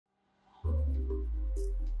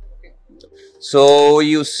So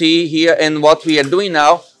you see here, and what we are doing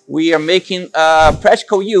now, we are making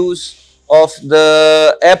practical use of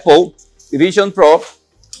the Apple Vision Pro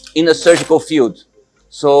in a surgical field.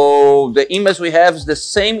 So the image we have is the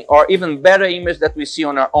same or even better image that we see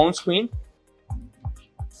on our own screen.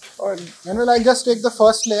 Or Manuel, I'll just take the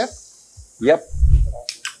first layer. Yep.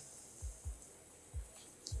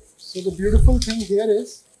 So the beautiful thing here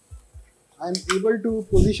is I'm able to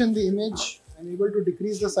position the image. I'm able to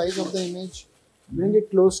decrease the size of the image, bring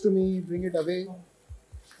it close to me, bring it away,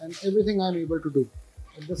 and everything I'm able to do.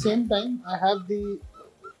 At the same time, I have the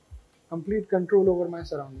complete control over my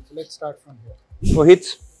surroundings. So let's start from here.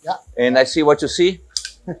 Mohit. Yeah. And I see what you see.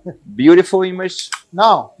 Beautiful image.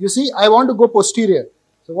 Now, you see, I want to go posterior.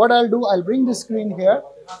 So what I'll do, I'll bring the screen here.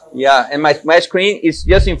 Yeah, and my screen is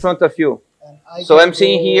just in front of you. So I'm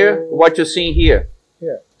seeing here what you're seeing here.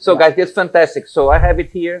 Here. So guys, it's fantastic. So I have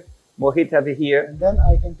it here. Mohit have it here. And then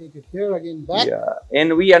I can take it here again back. Yeah,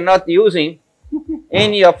 and we are not using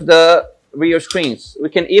any of the rear screens. We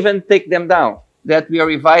can even take them down. That we are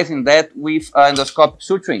revising that with endoscopic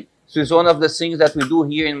suturing. So it's one of the things that we do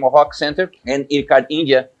here in Mohak Center and IRCAD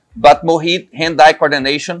India. But Mohit, hand-eye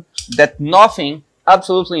coordination, that nothing,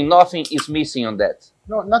 absolutely nothing is missing on that.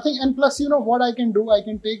 No, nothing. And plus, you know what I can do? I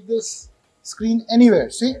can take this screen anywhere.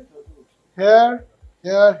 See? Here,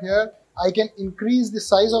 here, here. I can increase the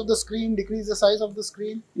size of the screen, decrease the size of the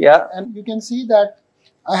screen. Yeah. And you can see that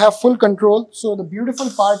I have full control. So the beautiful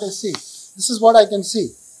part is, see, this is what I can see,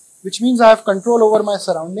 which means I have control over my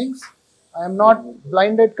surroundings. I am not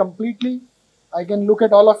blinded completely. I can look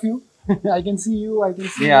at all of you. I can see you. I can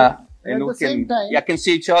see you. And at the same time, I can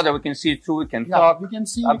see each other. We can see it too. We can talk. We can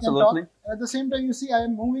see. Absolutely. We can talk. And at the same time, you see, I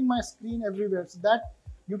am moving my screen everywhere. So that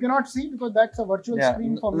you cannot see because that's a virtual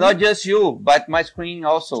screen for me. Not just you, but my screen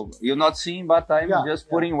also. You're not seeing, but I'm just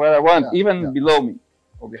putting where I want, even below me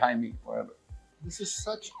or behind me, wherever. This is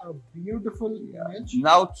such a beautiful image.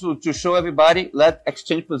 Now to show everybody, let's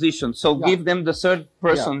exchange position. So give them the third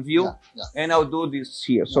person view, and I'll do this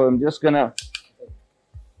here. So I'm just gonna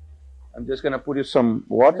put you some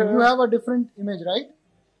water. And you have a different image, right?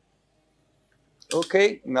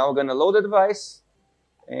 Okay, now we're gonna load the device,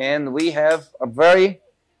 and we have a very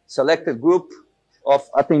selected group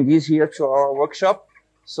of attendees here to our workshop.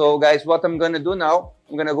 So guys, what I'm gonna do now,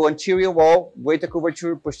 I'm gonna go anterior wall, weight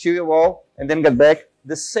curvature, posterior wall, and then get back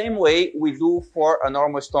the same way we do for a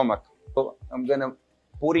normal stomach. So I'm gonna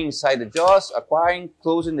put it inside the jaws, acquiring,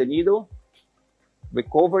 closing the needle,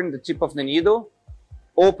 recovering the tip of the needle,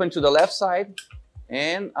 open to the left side,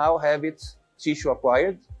 and I'll have it tissue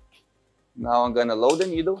acquired. Now I'm gonna load the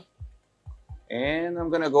needle, and I'm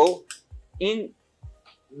gonna go in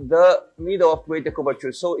the middle of weight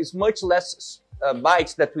curvature. So it's much less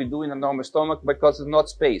bites that we do in a normal stomach because it's not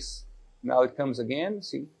space. Now it comes again,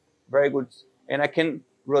 see, very good. And I can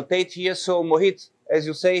rotate here. So Mohit, as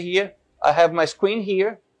you say here, I have my screen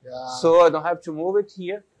here, so I don't have to move it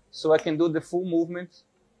here. So I can do the full movement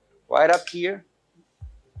right up here.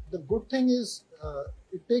 The good thing is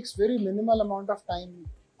it takes very minimal amount of time,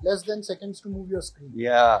 less than seconds to move your screen.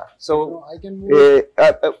 Yeah, so you know, I can move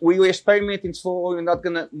we were experimenting, so we're not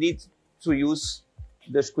gonna need to use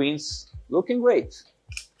the screens. Looking great.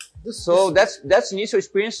 That's initial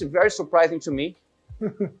experience, very surprising to me.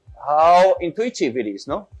 How intuitive it is,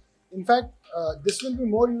 no? In fact, this will be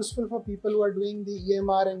more useful for people who are doing the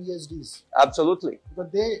EMR and ESDs. Absolutely.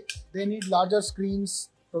 But they need larger screens.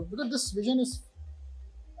 So, because this vision is,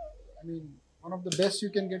 I mean, one of the best you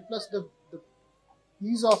can get. Plus the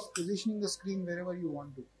ease of positioning the screen wherever you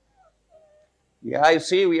want to. Yeah, you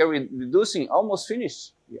see, we are reducing, almost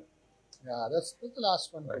finished. Yeah, that's the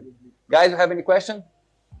last one. Probably. Guys, have any question?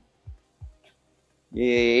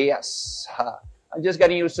 Yes. I'm just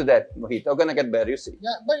getting used to that, Mohit. I'm gonna get better, you see.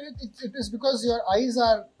 Yeah, but it is because your eyes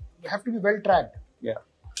have to be well tracked. Yeah.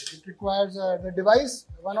 It requires the device.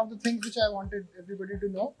 One of the things which I wanted everybody to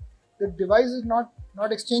know, the device is not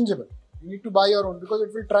exchangeable. You need to buy your own because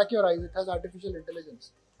it will track your eyes. It has artificial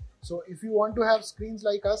intelligence. So if you want to have screens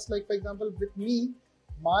like us, like for example with me,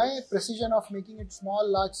 my precision of making it small,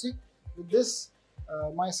 large, see, with this,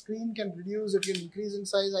 my screen can reduce, it can increase in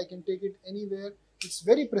size, I can take it anywhere. It's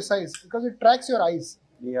very precise because it tracks your eyes.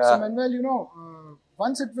 Yeah. So Manuel, you know,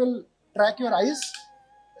 once it will track your eyes,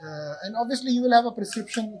 and obviously you will have a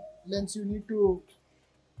prescription lens, you need to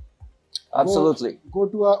go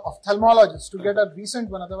to an ophthalmologist to get a recent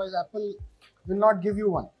one, otherwise Apple will not give you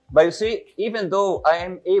one. But you see, even though I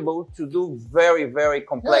am able to do very, very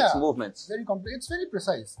complex movements. Very complex. It's very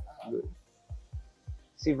precise. Good.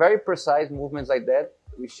 See, very precise movements like that,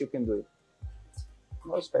 which you can do it.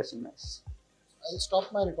 Most nice. I'll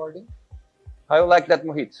stop my recording. How you like that,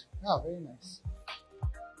 Mohit? Yeah, very nice.